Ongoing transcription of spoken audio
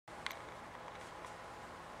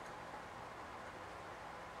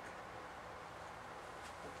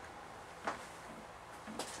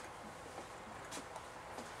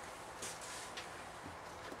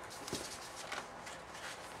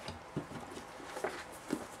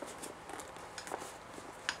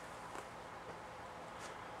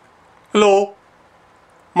Hello,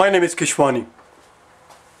 my name is Keshwani.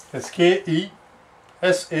 That's Keshwani,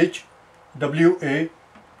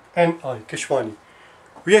 Keshwani.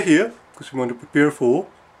 We are here because we want to prepare for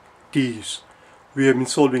TEAS. We have been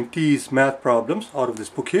solving TEAS math problems out of this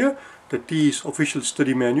book here, the TEAS Official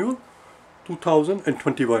Study Manual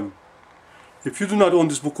 2021. If you do not own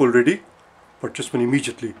this book already, purchase one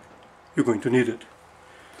immediately. You're going to need it.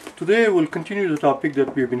 Today we'll continue the topic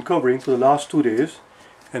that we have been covering for the last 2 days,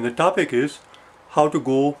 and the topic is how to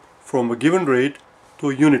go from a given rate to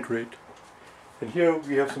a unit rate. And here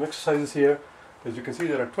we have some exercises here. As you can see,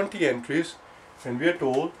 there are 20 entries, and we are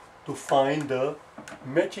told to find the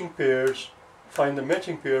matching pairs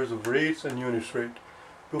of rates and units rate.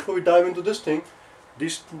 Before we dive into this thing,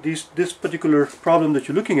 this particular problem that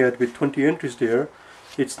you're looking at with 20 entries there,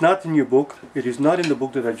 it's not in your book. It is not in the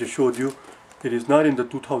book that I just showed you. It is not in the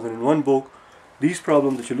 2001 book. These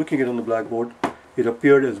problems that you're looking at on the blackboard, it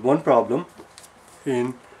appeared as one problem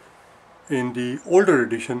in the older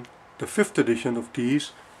edition, the 5th edition of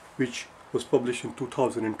TEAS, which was published in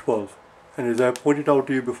 2012. And as I pointed out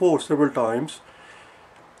to you before several times,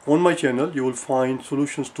 on my channel you will find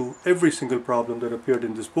solutions to every single problem that appeared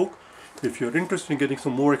in this book. If you're interested in getting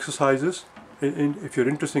some more exercises, if you're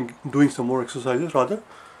interested in doing some more exercises rather,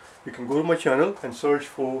 you can go to my channel and search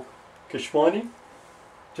for Keshwani.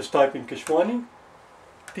 Just type in Keshwani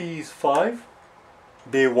TEAS 5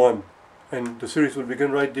 Day 1, and the series will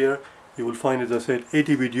begin right there. You will find, as I said,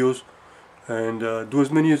 80 videos, and do as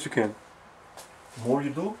many as you can. The more you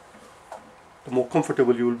do, the more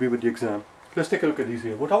comfortable you will be with the exam. Let's take a look at these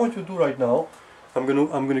here. What I want you to do right now, I'm going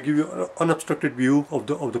to give you an unobstructed view of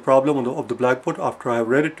the problem of the blackboard after I have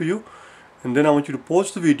read it to you, and then I want you to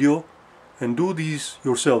pause the video and do these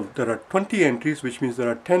yourself. There are 20 entries, which means there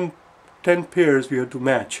are 10 pairs we have to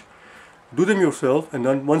match. Do them yourself, and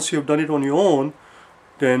then once you have done it on your own,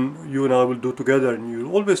 then you and I will do together, and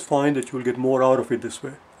you'll always find that you will get more out of it this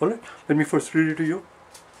way. Alright, let me first read it to you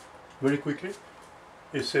very quickly.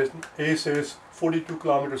 It says, A says 42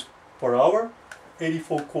 kilometers per hour,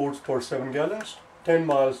 84 quarts per 7 gallons, 10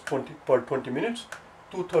 miles per 20 minutes,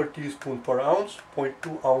 2/3 teaspoon per ounce,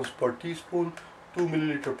 0.2 ounce per teaspoon, 2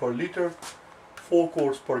 milliliter per liter, 4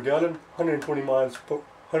 quarts per gallon, 120 miles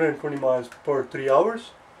per 3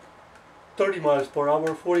 hours, 30 miles per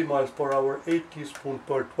hour, 40 miles per hour, 8 teaspoons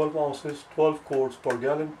per 12 ounces, 12 quarts per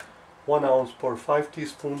gallon, 1 ounce per 5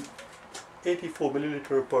 teaspoons, 84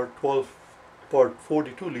 milliliter per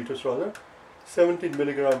 42 liters rather, 17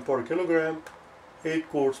 milligram per kilogram, 8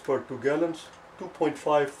 quarts per 2 gallons,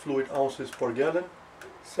 2.5 fluid ounces per gallon,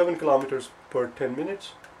 7 kilometers per 10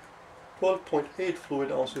 minutes, 12.8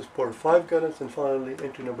 fluid ounces per 5 gallons, and finally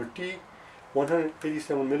entry number T,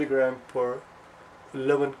 187 milligram per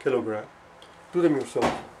 11 kilogram. Do them yourself.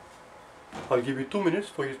 I'll give you 2 minutes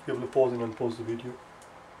for you to be able to pause and unpause the video.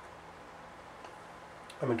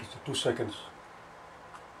 I'm interested, 2 seconds.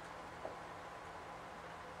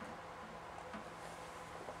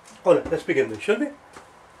 Alright, let's begin then, shall we?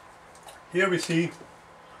 Here we see,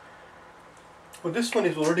 well, this one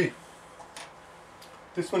is already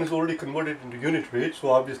converted into unit rate, so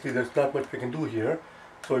obviously there's not much we can do here.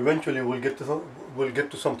 So eventually we'll get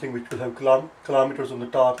to something which will have kilometers on the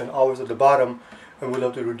top and hours at the bottom, and we'll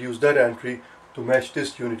have to reduce that entry to match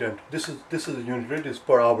this unit entry. This is a unit rate, is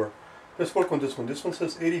per hour. Let's work on this one. This one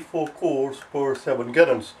says 84 quarts per 7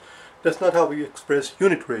 gallons. That's not how we express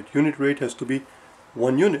unit rate. Unit rate has to be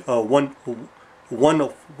one unit, one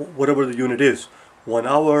of whatever the unit is. 1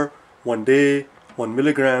 hour, 1 day, 1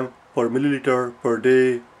 milligram per milliliter per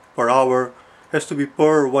day per hour. Has to be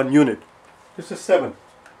per 1 unit. This is 7.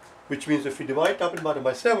 Which means if we divide top and bottom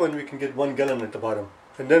by 7, we can get 1 gallon at the bottom.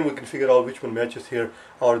 And then we can figure out which one matches here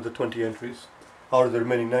out of the 20 entries, out of the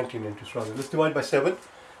remaining 19 entries rather. Let's divide by 7.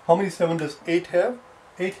 How many 7 does 8 have?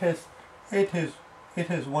 8 has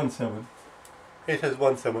 1 7. 8 has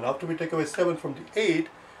 1 7. After we take away 7 from the 8,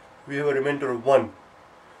 we have a remainder of 1.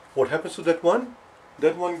 What happens to that 1?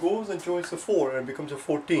 That 1 goes and joins the 4 and becomes a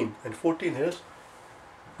 14. And 14 has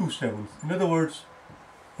 2 7s. In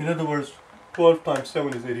other words, 12 times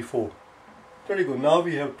 7 is 84. There you go. Now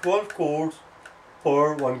we have 12 quarts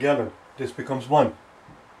per 1 gallon. This becomes 1.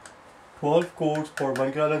 12 quarts per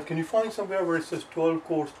 1 gallon. Can you find somewhere where it says 12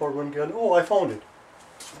 quarts per 1 gallon? Oh, I found it.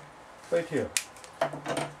 Right here.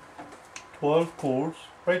 12 quarts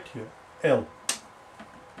right here. L.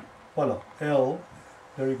 Voila. L.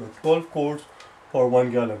 There you go. 12 quarts per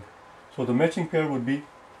 1 gallon. So the matching pair would be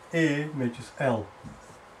A matches L.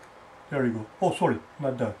 There you go. Oh, sorry,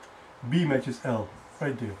 not that. B matches L,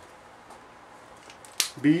 right there.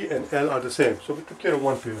 B and L are the same. So we took care of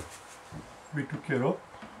one pair. We took care of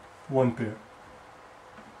one pair.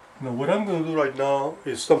 Now what I'm going to do right now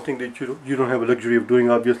is something that you don't have a luxury of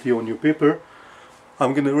doing obviously on your paper.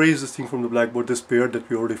 I'm going to erase this thing from the blackboard, this pair that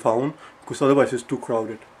we already found, because otherwise it's too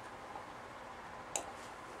crowded.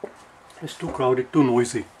 It's too crowded, too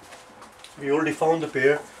noisy. We already found the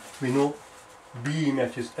pair. We know B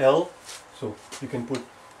matches L, so you can put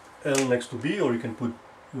L next to B, or you can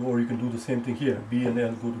do the same thing here. B and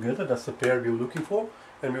L go together. That's the pair we were looking for,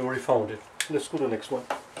 and we already found it. Let's go to the next one.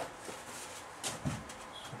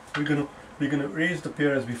 So we're gonna erase the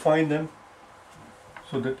pair as we find them,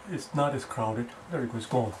 so that it's not as crowded. There it goes,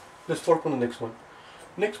 gone. Let's work on the next one.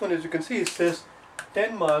 Next one, as you can see, it says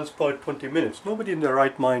 10 miles per 20 minutes. Nobody in their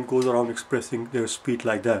right mind goes around expressing their speed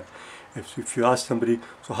like that. If you ask somebody,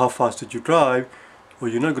 so how fast did you drive?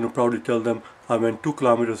 Well, you're not going to proudly tell them, I went 2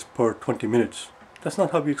 kilometers per 20 minutes. That's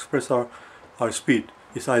not how we express our speed.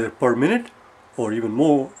 It's either per minute, or even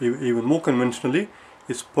more conventionally,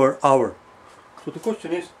 it's per hour. So the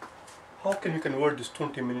question is, how can we convert this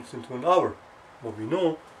 20 minutes into an hour? Well, we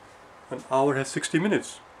know an hour has 60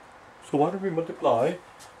 minutes. So why don't we multiply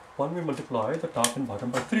the top and bottom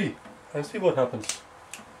by 3 and see what happens.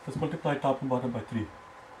 Let's multiply top and bottom by 3.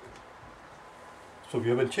 So we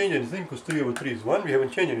haven't changed anything, because 3 over 3 is 1. We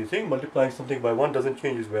haven't changed anything. Multiplying something by 1 doesn't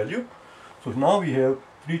change its value. So now we have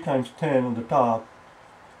 3 times 10 on the top,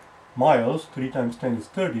 miles. 3 times 10 is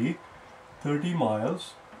 30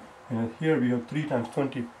 miles. And here we have 3 times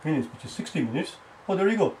 20 minutes, which is 60 minutes. Oh, there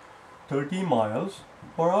you go. 30 miles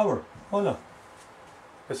per hour. Voila.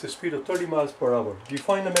 That's a speed of 30 miles per hour. Do you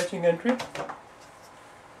find a matching entry?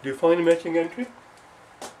 Do you find a matching entry?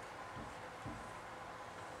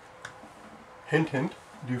 Hint, hint.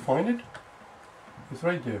 Do you find it? It's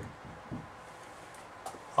right there.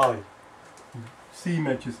 I. C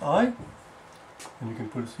matches I. And you can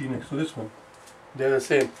put a C next to this one. They're the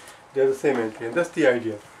same. They're the same entry. And that's the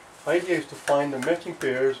idea. Idea is to find the matching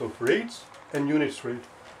pairs of rates and units rate.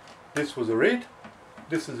 This was a rate.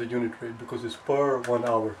 This is a unit rate because it's per 1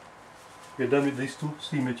 hour. We're done with these two.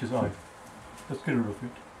 C matches I. Let's get rid of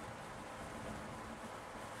it.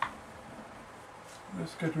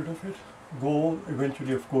 Let's get rid of it. Goal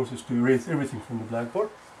eventually, of course, is to erase everything from the blackboard.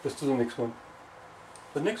 Let's do the next one.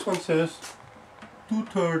 The next one says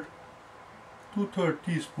 2/3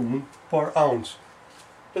 teaspoon per ounce.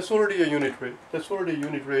 That's already a unit rate. That's already a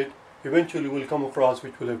unit rate. Eventually we'll come across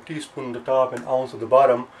which will have teaspoon on the top and ounce at the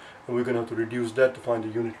bottom, and we're going to have to reduce that to find the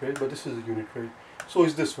unit rate, but this is a unit rate. So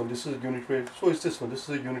is this one. This is a unit rate. So is this one. This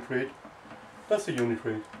is a unit rate. That's a unit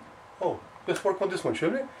rate. Oh, let's work on this one,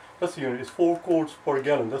 shall we? That's the unit. It's 4 quarts per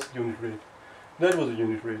gallon. That's the unit rate. That was a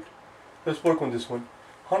unit rate. Let's work on this one.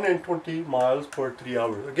 120 miles per 3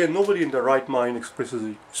 hours. Again, nobody in their right mind expresses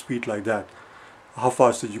a speed like that. How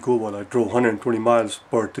fast did you go? Well, I drove 120 miles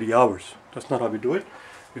per 3 hours. That's not how we do it.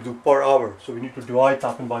 We do per hour. So we need to divide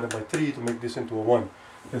top and bottom by 3 to make this into a 1.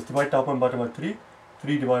 Let's divide top and bottom by 3.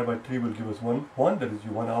 3 divided by 3 will give us 1. That is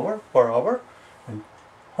 1 hour per hour. And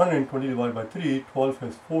 120 divided by 3, 12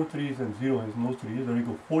 has 4 3's and 0 has no 3's. There you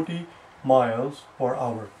go, 40 miles per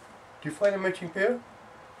hour. Do you find a matching pair?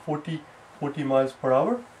 40 miles per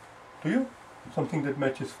hour? Do you? Something that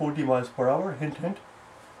matches 40 miles per hour? Hint, hint.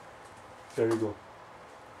 There you go.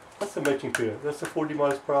 That's the matching pair. That's the 40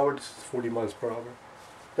 miles per hour. This is 40 miles per hour.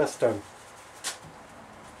 That's done.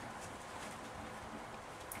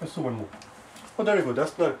 Let's do one more. Oh, there you go.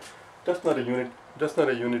 That's not a unit. That's not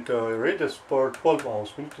a unit rate. That's per 12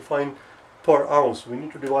 ounce. We need to find per ounce. We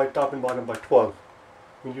need to divide top and bottom by 12.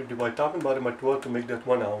 We need to divide top and bottom by 12 to make that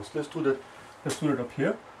 1 ounce. Let's do that. Let's do it up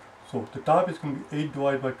here. So the top is going to be 8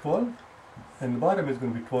 divided by 12, and the bottom is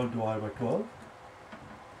going to be 12 divided by 12.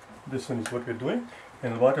 This one is what we're doing.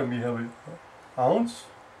 And at the bottom we have an ounce,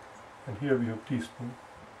 and here we have teaspoon.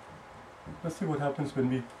 Let's see what happens when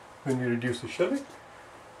we reduce it, shall we?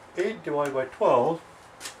 8 divided by 12.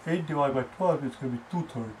 8 divided by 12 is going to be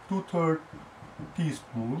 2/3. 2/3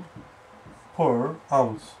 teaspoon per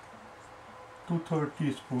ounce. 2/3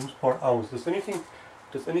 teaspoons per ounce. Does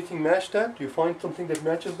anything match that? Do you find something that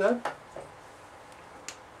matches that?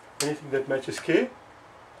 Anything that matches K?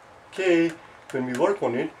 K, when we work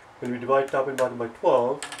on it, when we divide top and bottom by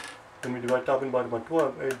 12,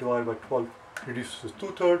 8 divided by 12 reduces to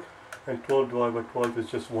 2/3, and 12 divided by 12 is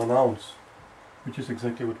just 1 ounce, which is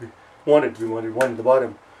exactly what we wanted. We wanted 1 at the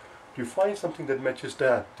bottom. Do you find something that matches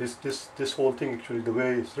that? This whole thing, actually, the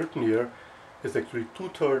way it's written here, is actually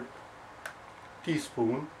 2/3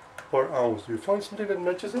 teaspoon per ounce. Do you find something that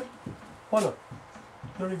matches it? Voila.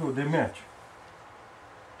 There you go, they match.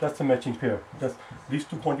 That's the matching pair. These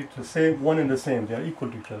two quantities are the same, one and the same. They are equal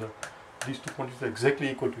to each other. These two quantities are exactly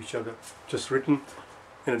equal to each other, just written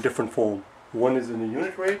in a different form. One is in the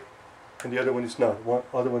unit rate, and the other one is not.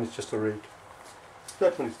 Other one is just a rate.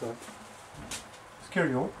 That one is done. Let's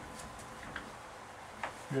carry on.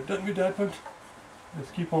 We're done with that one.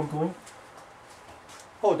 Let's keep on going.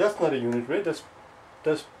 Oh, that's not a unit rate. That's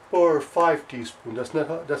per 5 teaspoons. That's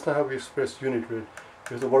not how we express unit rate.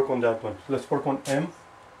 We have to work on that one. So let's work on M.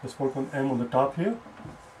 Let's work on M on the top here.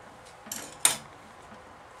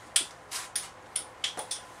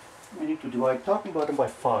 We need to divide top and bottom by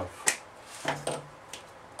 5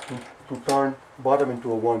 to turn bottom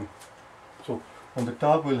into a 1. So on the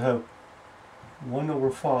top we'll have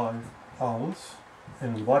 1/5 ounce,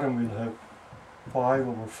 and on the bottom we'll have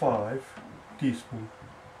 5/5 teaspoon.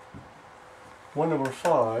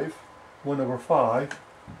 1/5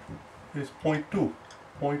 is 0.2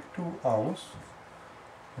 ounce,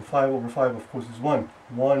 and 5/5 of course is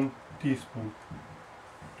 1 teaspoon.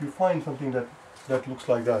 You find something that looks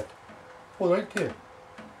like that. Oh, right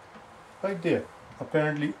there.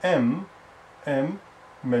 Apparently M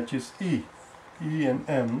matches E. E and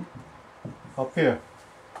M are pair.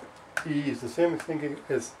 E is the same thing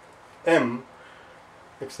as M,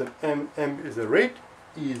 except M is a rate,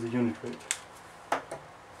 E is a unit rate.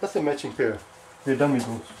 That's a matching pair. We're done with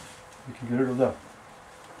those. We can get rid of that.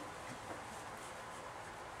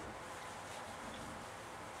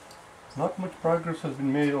 Not much progress has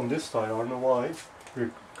been made on this side. I don't know why.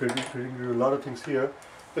 We're getting rid of a lot of things here.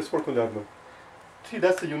 Let's work on that one. See,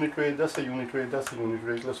 that's the unit rate, that's the unit rate, that's the unit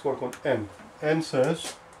rate. Let's work on N. N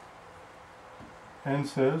says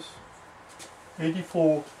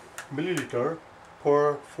 84 milliliter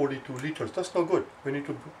per 42 liters. That's not good. We need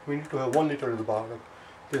to have 1 liter at the bottom.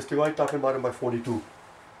 Let's divide top and bottom by 42.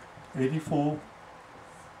 84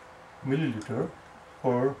 milliliter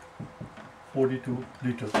per 42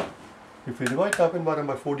 liters. If we divide top and bottom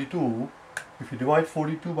by 42, if you divide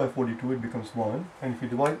 42 by 42, it becomes 1. And if you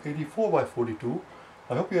divide 84 by 42,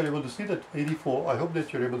 I hope you are able to see that 84, I hope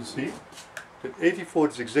that you're able to see that 84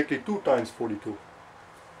 is exactly 2 times 42.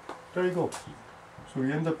 There you go. So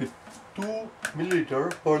we end up with 2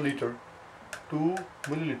 milliliter per liter. 2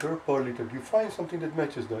 milliliter per liter. Do you find something that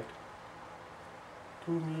matches that?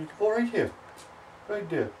 2 milliliter. Oh, right here. Right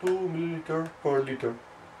there. 2 milliliter per liter.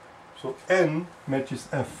 So N matches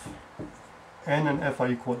F. N and F are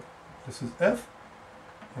equal. This is F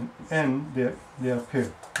and N, they are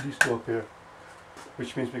pair. These two are pair.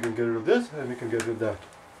 Which means we can get rid of this and we can get rid of that.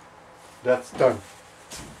 That's done.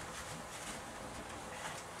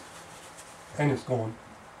 N is gone.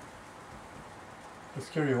 Let's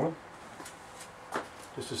carry on.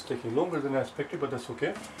 This is taking longer than I expected, but that's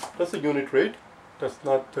okay. That's the unit rate. There's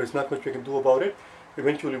not much we can do about it.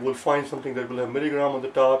 Eventually we'll find something that will have milligram on the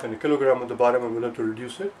top and a kilogram on the bottom, and we'll have to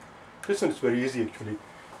reduce it. This one is very easy actually.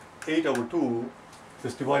 8/2,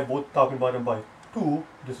 let's divide both top and bottom by 2.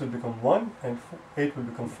 This will become 1 and 8 will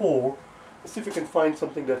become 4. Let's see if we can find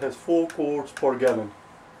something that has 4 quarts per gallon.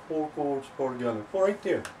 4 quarts per gallon. Oh, right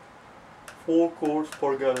there. 4 quarts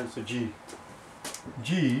per gallon is a G.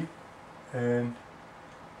 G and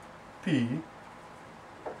P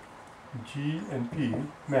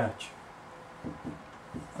match.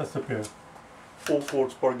 That's the pair. 4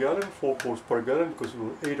 quarts per gallon, 4 quarts per gallon, because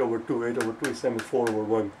 8/2. 8/2 is same as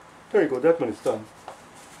 4/1. There you go, that one is done.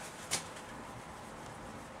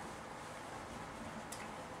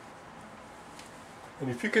 And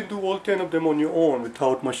if you can do all 10 of them on your own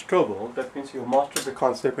without much trouble, that means you've mastered the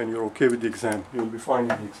concept and you're okay with the exam. You'll be fine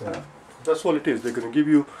with the exam. That's all it is. They're going to give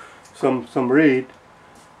you some rate.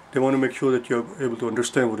 They want to make sure that you're able to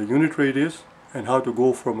understand what a unit rate is and how to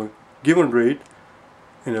go from a given rate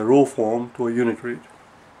in a row form to a unit rate.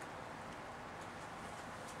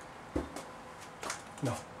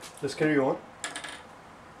 Now, let's carry on.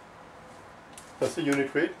 That's the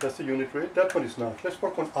unit rate, that's the unit rate. That one is not. Let's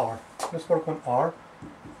work on R. Let's work on R.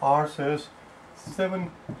 R says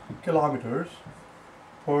 7 kilometers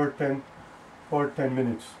per 10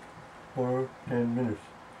 minutes. Per 10 minutes.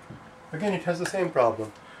 Again, it has the same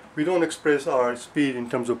problem. We don't express our speed in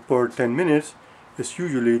terms of per 10 minutes. It's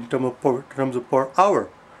usually in terms of per hour.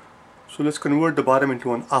 So let's convert the bottom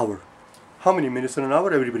into an hour. How many minutes in an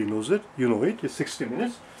hour? Everybody knows it. You know it. It's 60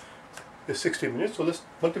 minutes. It's 60 minutes. So let's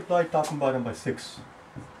multiply top and bottom by 6.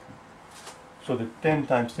 So that 10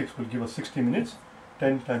 times 6 will give us 60 minutes.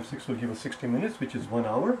 10 times 6 will give us 60 minutes, which is 1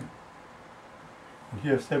 hour. And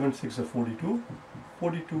here 7 6 are 42.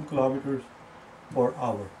 42 kilometers per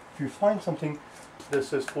hour. If you find something that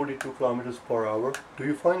says 42 kilometers per hour, do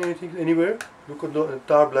you find anything anywhere? Look at the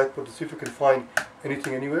entire blackboard to see if you can find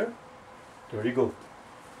anything anywhere. There you go.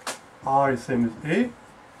 R is same as A.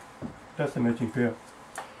 That's the matching pair.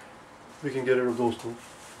 We can get rid of those two.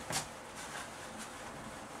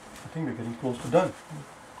 I think we're getting close to done.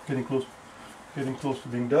 getting close to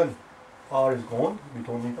being done. R is gone, we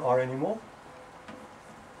don't need R anymore.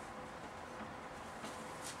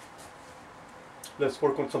 Let's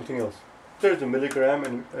work on something else. There's a milligram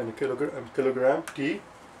and a kilogram, T.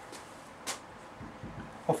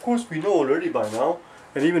 Of course we know already by now,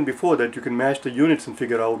 and even before that you can match the units and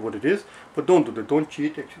figure out what it is, but don't do that, don't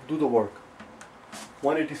cheat, actually do the work.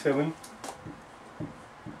 187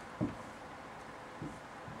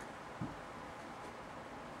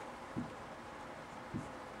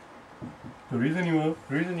 The reason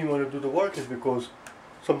you want to do the work is because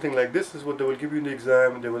something like this is what they will give you in the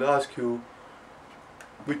exam, and they will ask you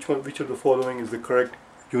which of the following is the correct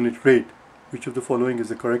unit rate. Which of the following is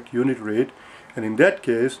the correct unit rate? And in that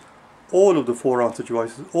case, all of the 4 answer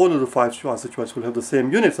choices, all of the 5 answer choices will have the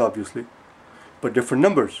same units obviously, but different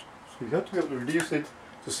numbers. So you have to be able to reduce it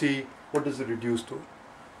to see what does it reduce to.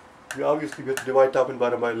 We have to divide top and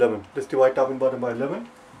bottom by 11. Let's divide top and bottom by 11.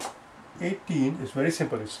 18 is very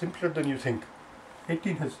simple. It's simpler than you think.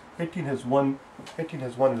 18 has one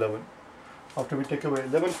 11. After we take away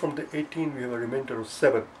 11 from the 18, we have a remainder of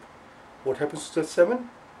 7. What happens to that 7?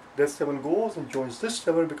 That 7 goes and joins this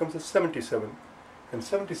 7, becomes a 77. And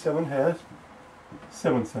 77 has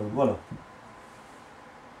 7. Voila.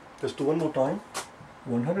 Let's do one more time.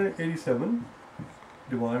 187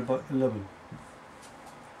 divided by 11.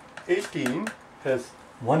 18 has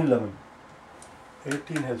 111.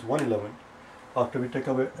 18 has 111. After we take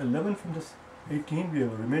away 11 from this 18, we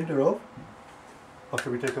have a remainder of,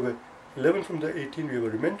 after we take away 11 from the 18, we have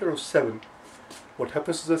a remainder of 7. What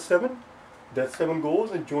happens to that 7? That 7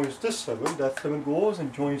 goes and joins this 7, that 7 goes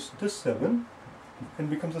and joins this 7, and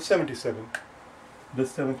becomes a 77.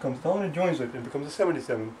 This 7 comes down and joins it, and becomes a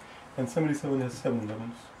 77. And 77 has 7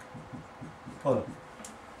 11s. Hold on.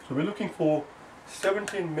 So we're looking for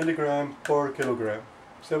 17 milligram per kilogram.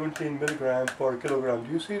 17 milligram per kilogram.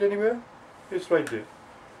 Do you see it anywhere? It's right there.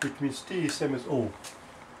 Which means T is same as O.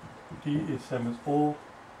 T is same as O.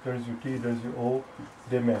 There's your T, there's your O.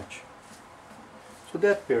 They match. So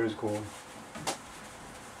that pair is gone.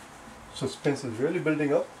 Suspense is really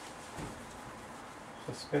building up.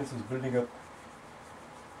 Suspense is building up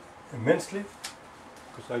immensely,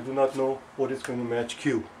 because I do not know what is going to match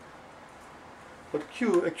Q. But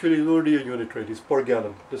Q actually is already a unit rate. It's per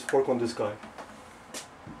gallon. Let's work on this guy.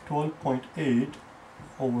 12.8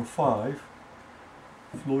 over 5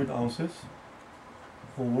 fluid ounces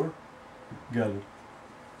over gallon.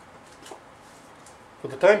 For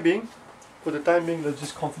the time being, let's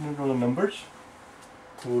just concentrate on the numbers.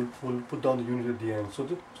 We'll put down the unit at the end. So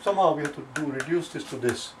somehow we have to reduce this to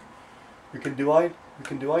this. We can divide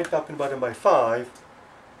top and bottom by 5,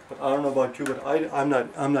 but I don't know about you, but I'm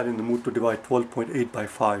not in the mood to divide 12.8 by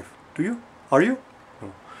 5. Do you? Are you?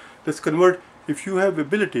 No. Let's convert. If you have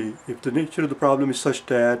ability, if the nature of the problem is such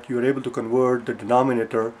that you are able to convert the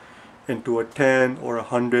denominator into a 10 or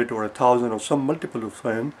 100 or 1,000 or some multiple of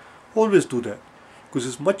 10, always do that. Because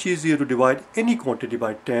it's much easier to divide any quantity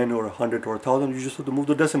by 10 or 100 or 1,000. You just have to move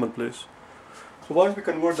the decimal place. So why don't we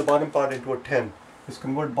convert the bottom part into a 10? Let's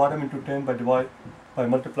convert bottom into 10 by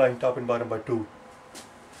multiplying top and bottom by 2.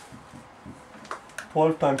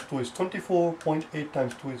 12 times 2 is 24, 0.8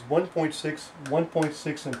 times 2 is 1.6,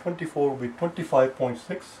 1.6 and 24 will be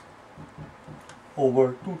 25.6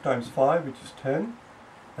 over 2 times 5, which is 10,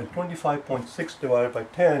 and 25.6 divided by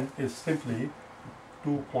 10 is simply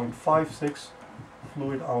 2.56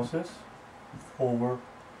 fluid ounces over,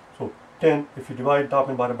 so 10, if you divide top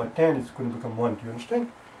and bottom by 10, it's going to become 1, do you understand?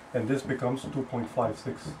 And this becomes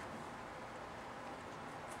 2.56.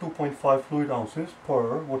 2.5 fluid ounces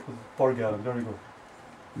per gallon, there we go.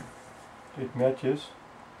 It matches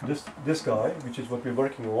this guy, which is what we're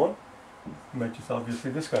working on, matches obviously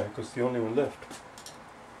this guy, because it's the only one left.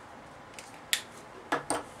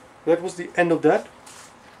 That was the end of that.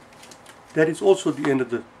 That is also the end of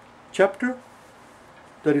the chapter.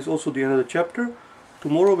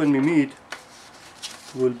 Tomorrow when we meet,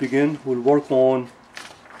 we'll work on,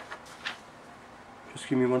 just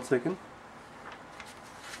give me 1 second.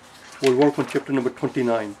 We'll work on chapter number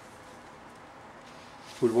 29.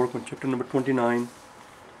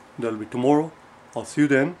 That'll be tomorrow. I'll see you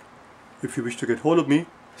then. If you wish to get hold of me,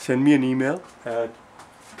 send me an email at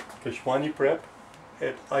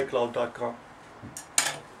keshwaniprep@icloud.com.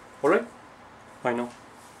 Alright? Bye now.